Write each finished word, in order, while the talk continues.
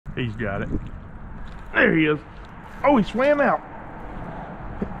He's got it. There he is. Oh, he swam out.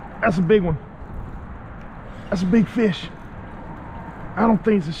 That's a big one. That's a big fish. I don't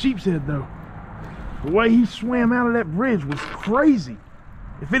think it's a sheepshead though. The way he swam out of that bridge was crazy.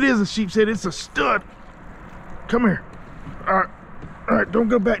 If it is a sheepshead, it's a stud. Come here. All right, don't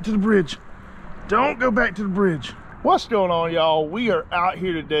go back to the bridge. Don't go back to the bridge. What's going on, y'all? We are out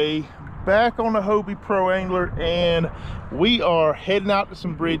here today, back on the Hobie Pro Angler, and we are heading out to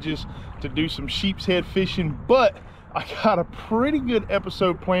some bridges to do some sheepshead fishing, but I got a pretty good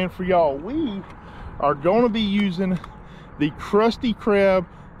episode planned for y'all. We are going to be using the Krusty Krab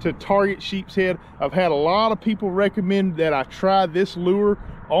to target sheepshead. I've had a lot of people recommend that I try this lure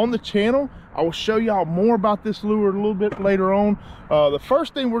on the channel. I will show y'all more about this lure a little bit later on. The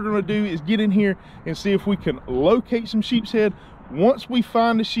first thing we're going to do is get in here and see if we can locate some sheepshead. Once we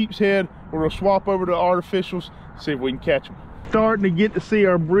find the sheepshead, we're going to swap over to artificials, see if we can catch them. Starting to get to see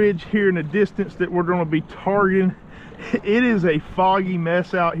our bridge here in the distance that we're going to be targeting. It is a foggy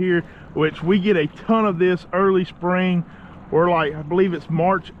mess out here, which we get a ton of this early spring. We're like, I believe it's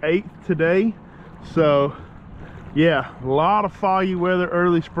March 8th today. So yeah, a lot of foggy weather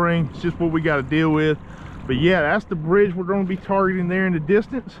early spring. It's just what we got to deal with. But yeah, that's the bridge we're going to be targeting there in the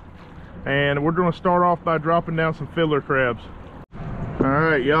distance. And we're going to start off by dropping down some fiddler crabs. All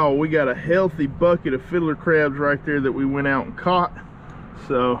right, y'all, we got a healthy bucket of fiddler crabs right there that we went out and caught.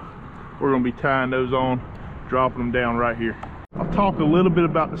 So we're going to be tying those on, dropping them down right here. I'll talk a little bit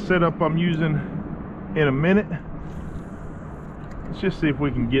about the setup I'm using in a minute. Let's just see if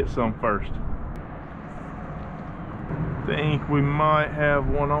we can get some first. Think we might have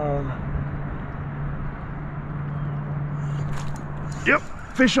one on. Yep,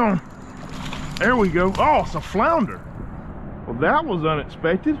 fish on. There we go. Oh, it's a flounder. Well, that was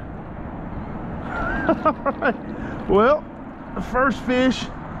unexpected. Well, the first fish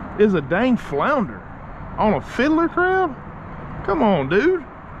is a dang flounder on a fiddler crab. Come on, dude.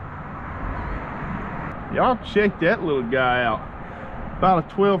 Y'all check that little guy out.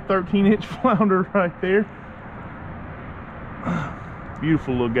 About a 12-13 inch flounder right there.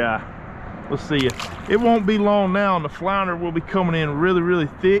 Beautiful little guy. Let's see it. It won't be long now and the flounder will be coming in really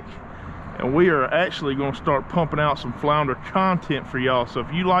thick, and we are actually going to start pumping out some flounder content for y'all. So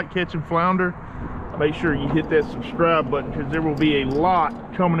if you like catching flounder, make sure you hit that subscribe button, because there will be a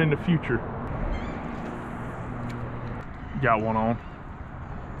lot coming in the future. Got one on.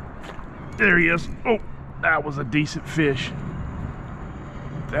 There he is. Oh, that was a decent fish.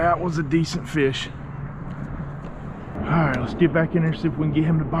 That was a decent fish. All right, let's get back in there and see if we can get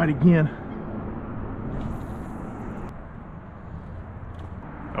him to bite again.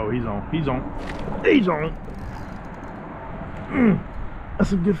 Oh, he's on. He's on. He's on.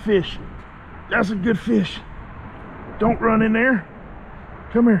 That's a good fish. That's a good fish. Don't run in there.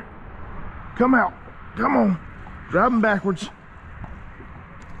 Come here. Come out. Come on. Drive him backwards.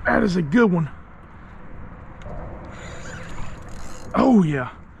 That is a good one. Oh,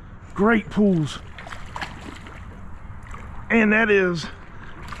 yeah. Great pulls. And that is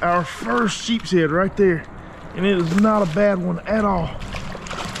our first sheepshead right there. And it is not a bad one at all.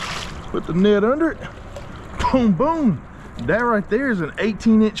 Put the net under it. Boom, boom. That right there is an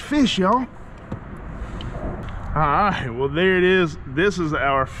 18-inch fish, y'all. All right, well, there it is. This is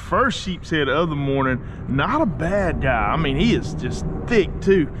our first sheepshead of the morning. Not a bad guy. I mean, he is just thick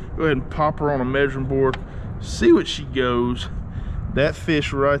too. Go ahead and pop her on a measuring board. See what she goes. That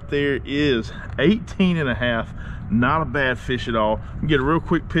fish right there is 18 and a half. Not a bad fish at all. Get a real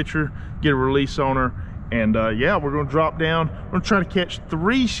quick picture, get a release on her, and yeah, we're gonna drop down. We're gonna try to catch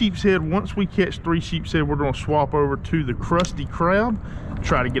 3 sheepshead. Once we catch 3 sheepshead, we're gonna swap over to the Krusty Krab,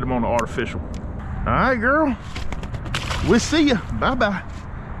 try to get them on the artificial. All right, girl, we'll see you. Bye-bye.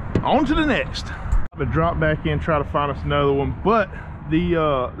 On to the next. I'm gonna drop back in, try to find us another one, but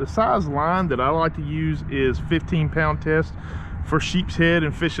the size line that I like to use is 15-pound test for sheepshead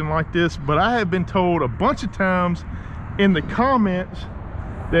and fishing like this. But I have been told a bunch of times in the comments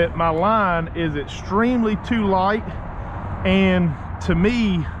that my line is extremely too light, and to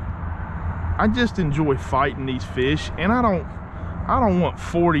me, I just enjoy fighting these fish, and I don't want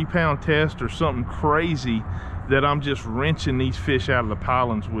 40-pound test or something crazy that I'm just wrenching these fish out of the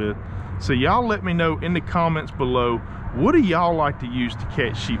pilings with. So y'all let me know in the comments below, what do y'all like to use to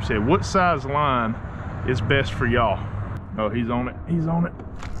catch sheepshead? What size line is best for y'all? Oh, he's on it. He's on it.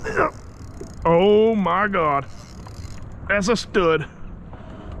 Oh my God. That's a stud.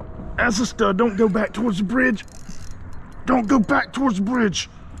 That's a stud. Don't go back towards the bridge. Don't go back towards the bridge.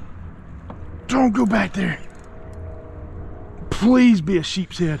 Don't go back there. Please be a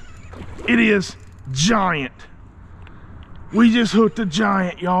sheepshead. It is giant. We just hooked a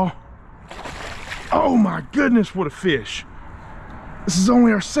giant, y'all. Oh my goodness, what a fish. This is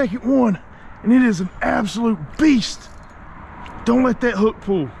only our second one, and it is an absolute beast. Don't let that hook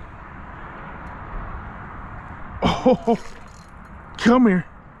pull. Oh, come here.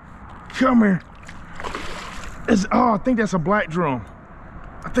 Come here. Oh, I think that's a black drum.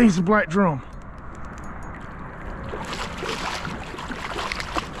 I think it's a black drum.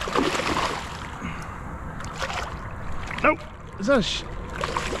 Nope. Is that a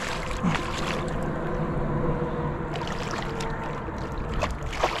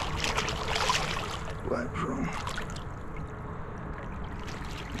black drum?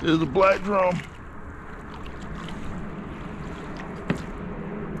 This is a black drum.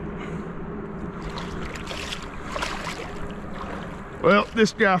 Well,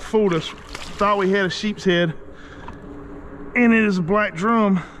 this guy fooled us. Thought we had a sheep's head, and it is a black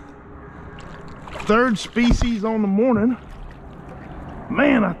drum. Third species on the morning.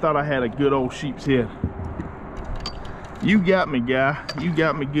 Man, I thought I had a good old sheep's head. You got me, guy. You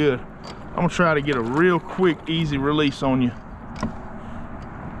got me good. I'm gonna try to get a real quick, easy release on you.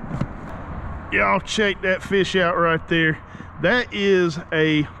 Y'all check that fish out right there. That is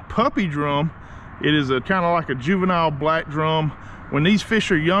a puppy drum. It is a kind of like a juvenile black drum. When these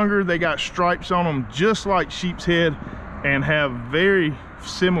fish are younger, they got stripes on them just like sheep's head and have very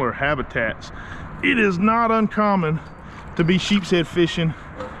similar habitats. It is not uncommon to be sheep's head fishing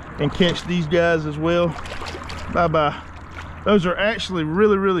and catch these guys as well. Bye-bye. Those are actually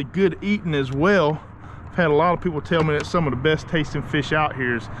really, really good eating as well. I've had a lot of people tell me that some of the best tasting fish out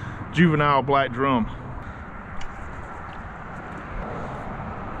here is juvenile black drum.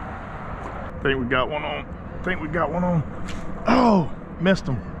 I think we got one on. I think we got one on. Oh, missed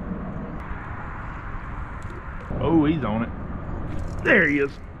him. Oh, he's on it. There he is.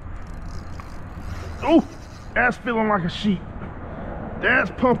 Oh, that's feeling like a sheep.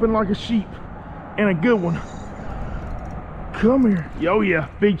 That's pumping like a sheep. And a good one. Come here. Oh yeah,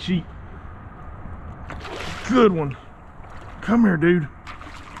 big sheep. Good one. Come here, dude.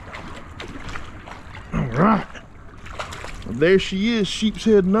 All right. Well, there she is, sheep's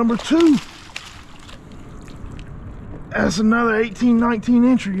head number 2. That's another 18, 19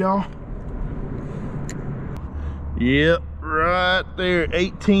 incher, y'all. Yep, right there,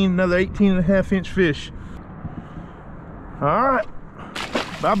 18, another 18.5 inch fish. All right,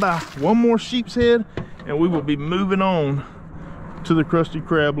 bye-bye. One more sheep's head, and we will be moving on to the Krusty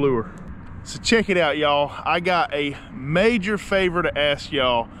Krab lure. So check it out, y'all. I got a major favor to ask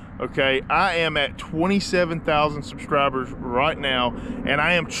y'all. Okay, I am at 27,000 subscribers right now, and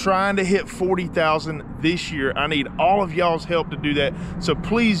I am trying to hit 40,000 this year. I need all of y'all's help to do that. So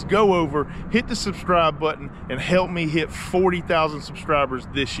please go over, hit the subscribe button, and help me hit 40,000 subscribers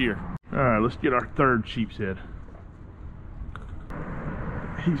this year. All right, let's get our third sheep's head.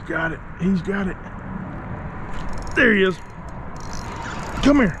 He's got it. He's got it. There he is.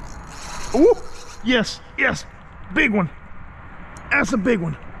 Come here. Ooh, yes, yes. Big one. That's a big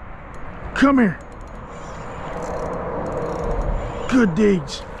one. Come here. Good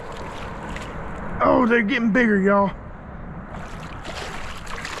digs. Oh, they're getting bigger, y'all.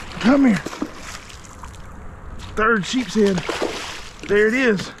 Come here. Third sheep's head. There it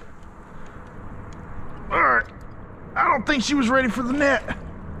is. All right. I don't think she was ready for the net.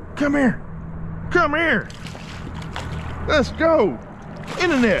 Come here. Come here. Let's go. In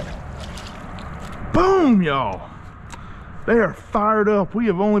the net. Boom, y'all. They are fired up. We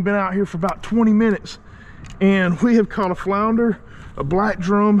have only been out here for about 20 minutes, and we have caught a flounder, a black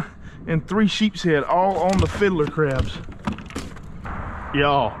drum, and 3 sheep's head, all on the Fiddler Crabs.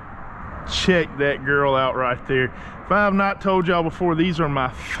 Y'all, check that girl out right there. If I have not told y'all before, these are my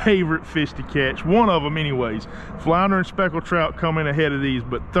favorite fish to catch. One of them anyways. Flounder and speckled trout come in ahead of these,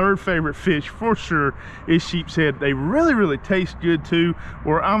 but third favorite fish for sure is sheep's head. They really, really taste good too.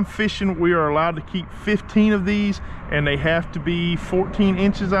 Where I'm fishing, we are allowed to keep 15 of these, and they have to be 14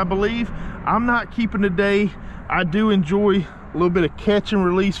 inches, I believe. I'm not keeping today. I do enjoy a little bit of catch and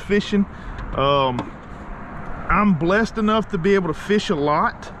release fishing. I'm blessed enough to be able to fish a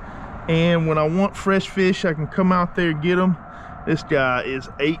lot, and when I want fresh fish, I can come out there and get them. This guy is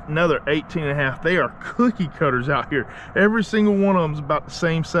another 18.5. They are cookie cutters out here. Every single one of them is about the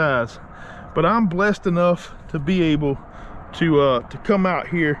same size. But I'm blessed enough to be able to come out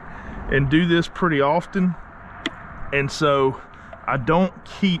here and do this pretty often. And so I don't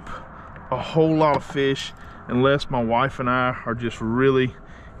keep a whole lot of fish unless my wife and I are just really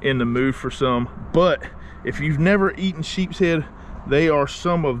in the mood for some. But if you've never eaten sheep's head, they are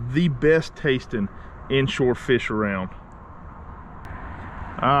some of the best tasting inshore fish around.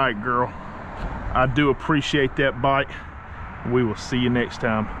 All right, girl, I do appreciate that bite. We will see you next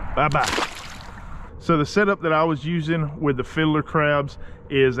time. Bye-bye. So the setup that I was using with the Fiddler Crabs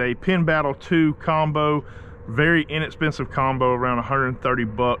is a Pin Battle 2 combo. Very inexpensive combo, around 130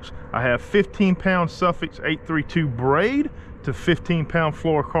 bucks. I have 15-pound Suffix 832 braid to 15-pound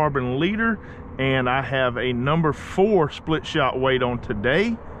fluorocarbon leader, and I have a number 4 split shot weight on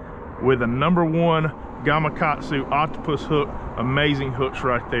today with a number 1 Gamakatsu octopus hook. Amazing hooks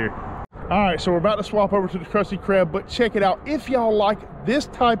right there. All right, so we're about to swap over to the Krusty Krab, but check it out. If y'all like this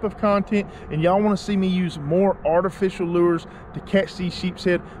type of content and y'all want to see me use more artificial lures to catch these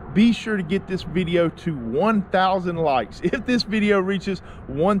sheepshead, be sure to get this video to 1,000 likes. If this video reaches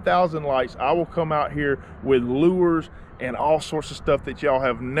 1,000 likes, I will come out here with lures and all sorts of stuff that y'all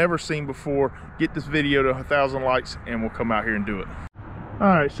have never seen before. Get this video to 1,000 likes and we'll come out here and do it. All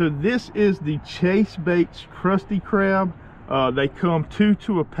right, so this is the Chase Baits Krusty Krab. They come 2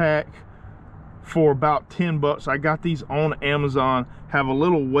 to a pack for about 10 bucks. I got these on Amazon. Have a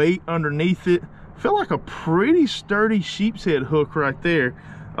little weight underneath it. Feel like a pretty sturdy sheepshead hook right there.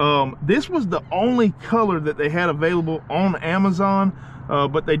 This was the only color that they had available on Amazon,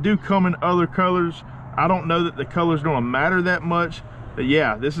 but they do come in other colors. I don't know that the colors don't matter that much, but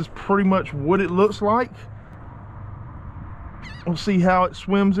yeah, this is pretty much what it looks like. We'll see how it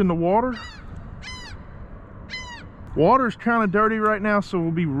swims in the water. Water's kind of dirty right now, so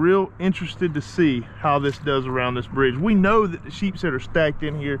we'll be real interested to see how this does around this bridge. We know that the sheepshead are stacked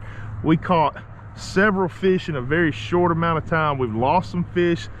in here. We caught several fish in a very short amount of time. We've lost some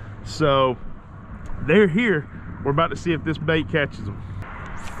fish, so they're here. We're about to see if this bait catches them.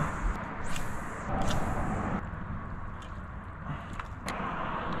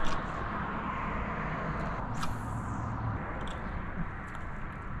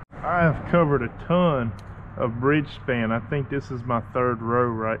 I have covered a ton of bridge span. I think this is my 3rd row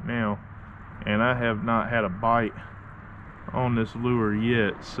right now, and I have not had a bite on this lure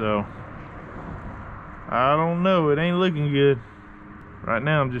yet, so I don't know. It ain't looking good right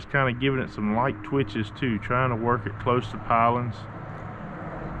now. I'm just kind of giving it some light twitches too, trying to work it close to pilings.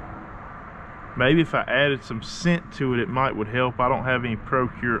 Maybe if I added some scent to it, it might would help. I don't have any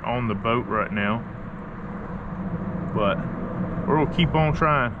Procure on the boat right now, but we'll keep on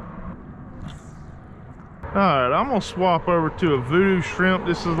trying. All right, I'm gonna swap over to a Voodoo Shrimp.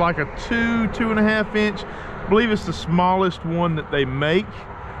 This is like a 2.5 inch. I believe it's the smallest one that they make.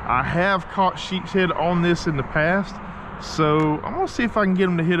 I have caught sheepshead on this in the past, so I'm gonna see if I can get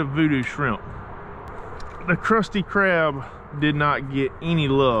them to hit a Voodoo Shrimp. The Krusty Krab did not get any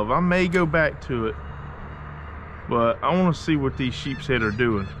love. I may go back to it, but I wanna see what these sheepshead are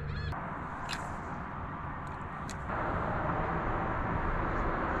doing.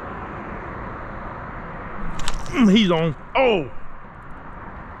 He's on. Oh!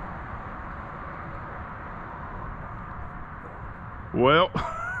 Well.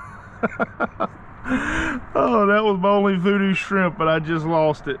 Oh, that was my only Voodoo Shrimp, but I just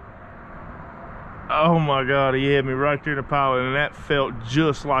lost it. Oh my God, he had me right there in the pilot, and that felt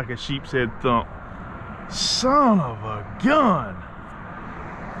just like a sheepshead thump. Son of a gun.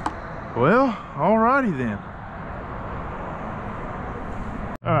 Well, alrighty then.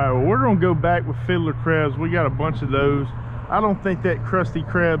 Alright, well, we're gonna go back with Fiddler Crabs. We got a bunch of those. I don't think that Krusty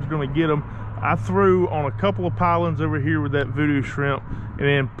Krab's gonna get them. I threw on a couple of pilings over here with that Voodoo Shrimp and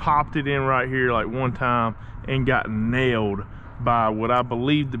then popped it in right here like one time and got nailed by what I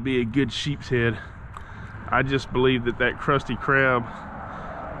believe to be a good sheepshead. I just believe that that Krusty Krab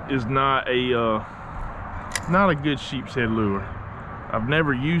is not a good sheepshead lure. I've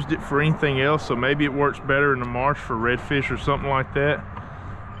never used it for anything else, so maybe it works better in the marsh for redfish or something like that.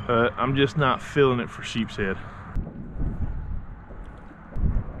 I'm just not feeling it for sheepshead.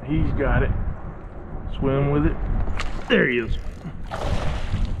 He's got it. Swim with it. There he is.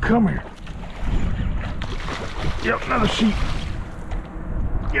 Come here. Yep, another sheep.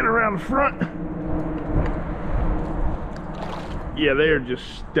 Get around the front. Yeah, they are just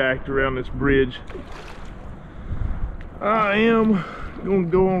stacked around this bridge. I am going to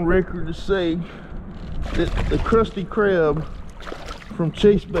go on record to say that the Krusty Krab from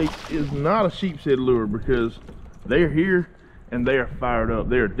Chase Baits is not a sheepshead lure, because they are here and they are fired up.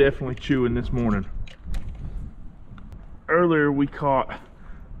 They are definitely chewing this morning. Earlier we caught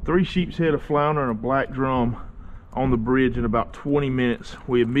 3 sheepshead, a flounder, and a black drum on the bridge in about 20 minutes.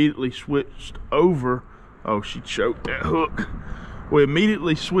 We immediately switched over. Oh, she choked that hook. We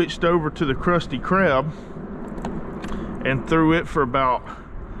immediately switched over to the Krusty Krab and threw it for about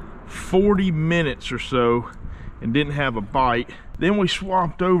 40 minutes or so and didn't have a bite. Then we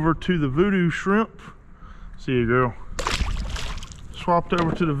swapped over to the Voodoo Shrimp. See you, girl. Swapped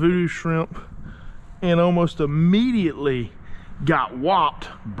over to the Voodoo Shrimp and almost immediately got whopped,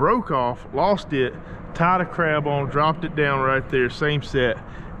 broke off, lost it, tied a crab on, dropped it down right there, same set,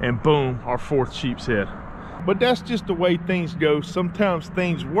 and boom, our 4th sheepshead. But that's just the way things go. Sometimes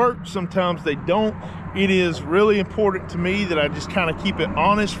things work, sometimes they don't. It is really important to me that I just kind of keep it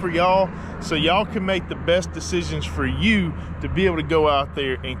honest for y'all, so y'all can make the best decisions for you to be able to go out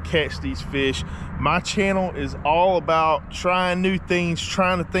there and catch these fish. My channel is all about trying new things,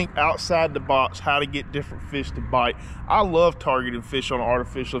 trying to think outside the box, how to get different fish to bite. I love targeting fish on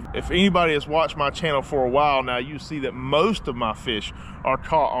artificial. If anybody has watched my channel for a while now, you see that most of my fish are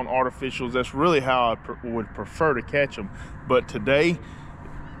caught on artificials. That's really how I would prefer to catch them. But today,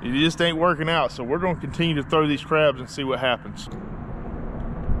 it just ain't working out, so we're going to continue to throw these crabs and see what happens.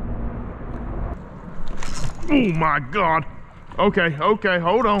 Oh my God. Okay,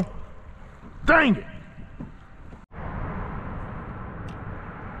 hold on. Dang it.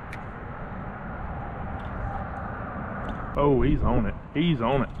 Oh, he's on it. He's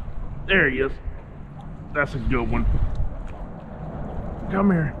on it. There he is. That's a good one.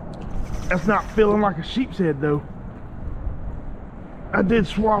 Come here. That's not feeling like a sheepshead though. I did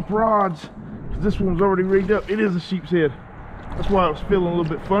swap rods because this one's already rigged up. It is a sheepshead. That's why it was feeling a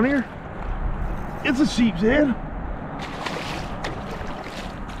little bit funnier. It's a sheepshead.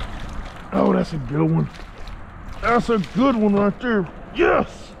 Oh, that's a good one. That's a good one right there.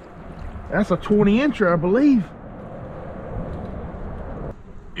 Yes! That's a 20-incher, I believe.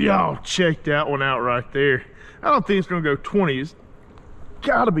 Y'all check that one out right there. I don't think it's gonna go 20. It's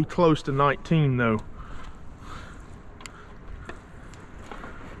gotta be close to 19 though.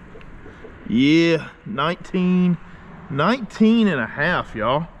 Yeah, 19 and a half,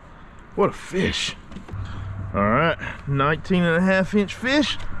 y'all. What a fish. All right, 19 and a half inch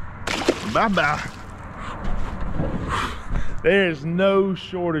fish. Bye-bye. There's no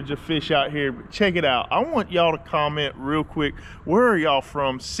shortage of fish out here, but check it out. I want y'all to comment real quick. Where are y'all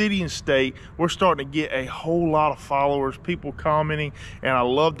from, city and state? We're starting to get a whole lot of followers, people commenting, and I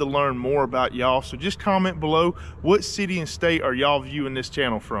love to learn more about y'all. So just comment below, what city and state are y'all viewing this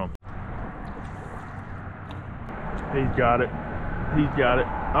channel from? He's got it. He's got it.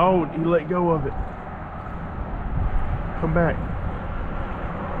 Oh, he let go of it. Come back.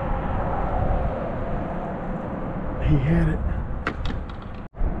 He had it.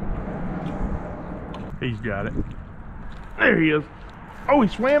 He's got it. There he is. Oh, he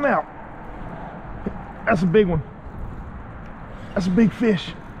swam out. That's a big one. That's a big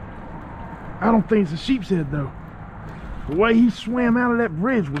fish. I don't think it's a sheepshead though. The way he swam out of that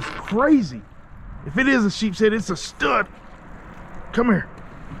bridge was crazy. If it is a sheepshead, it's a stud. Come here.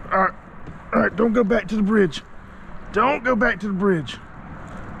 All right, don't go back to the bridge. Don't go back to the bridge.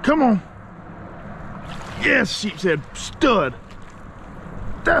 Come on. Yes, sheepshead, stud.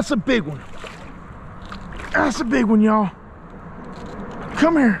 That's a big one. That's a big one, y'all.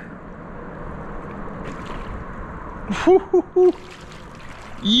 Come here. Woo-hoo-hoo.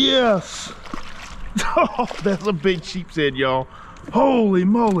 Yes. Oh, that's a big sheepshead, y'all. Holy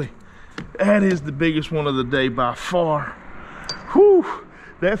moly. That is the biggest one of the day by far. Whew.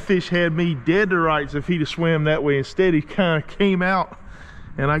 That fish had me dead to rights if he'd have swam that way. Instead, he kind of came out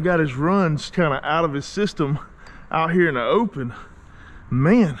and I got his runs kind of out of his system out here in the open.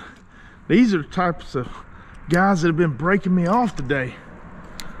 Man, these are the types of guys that have been breaking me off today.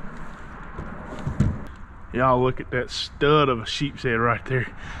 Y'all look at that stud of a sheepshead right there.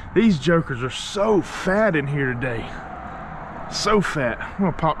 These jokers are so fat in here today. So fat. I'm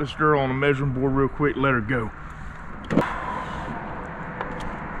gonna pop this girl on the measuring board real quick, let her go.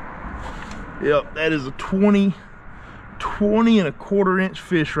 Yep, that is a 20 and a quarter inch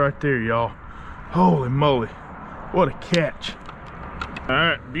fish right there, y'all. Holy moly, what a catch. All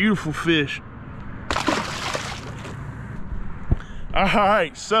right, beautiful fish. All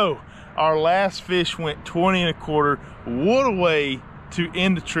right, so our last fish went 20 and a quarter. What a way to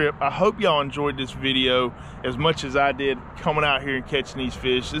end the trip. I hope y'all enjoyed this video as much as I did coming out here and catching these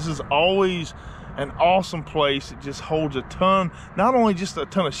fish. This is always an awesome place. It just holds a ton, not only just a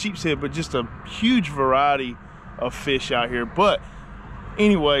ton of sheepshead, but just a huge variety of fish out here. But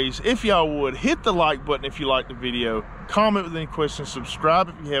anyways, if y'all would, hit the like button if you liked the video, comment with any questions, subscribe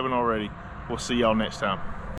if you haven't already. We'll see y'all next time.